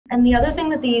And the other thing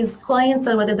that these clients,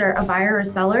 whether they're a buyer or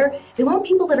seller, they want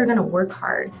people that are going to work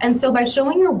hard. And so by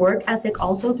showing your work ethic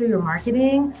also through your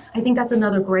marketing, I think that's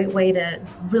another great way to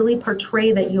really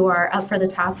portray that you are up for the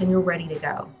task and you're ready to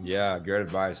go. Yeah, good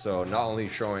advice. So not only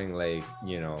showing like,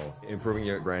 improving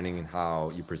your branding and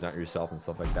how you present yourself and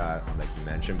stuff like that, like you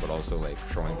mentioned, but also like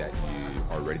showing that you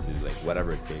are ready to do like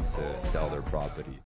whatever it takes to sell their property.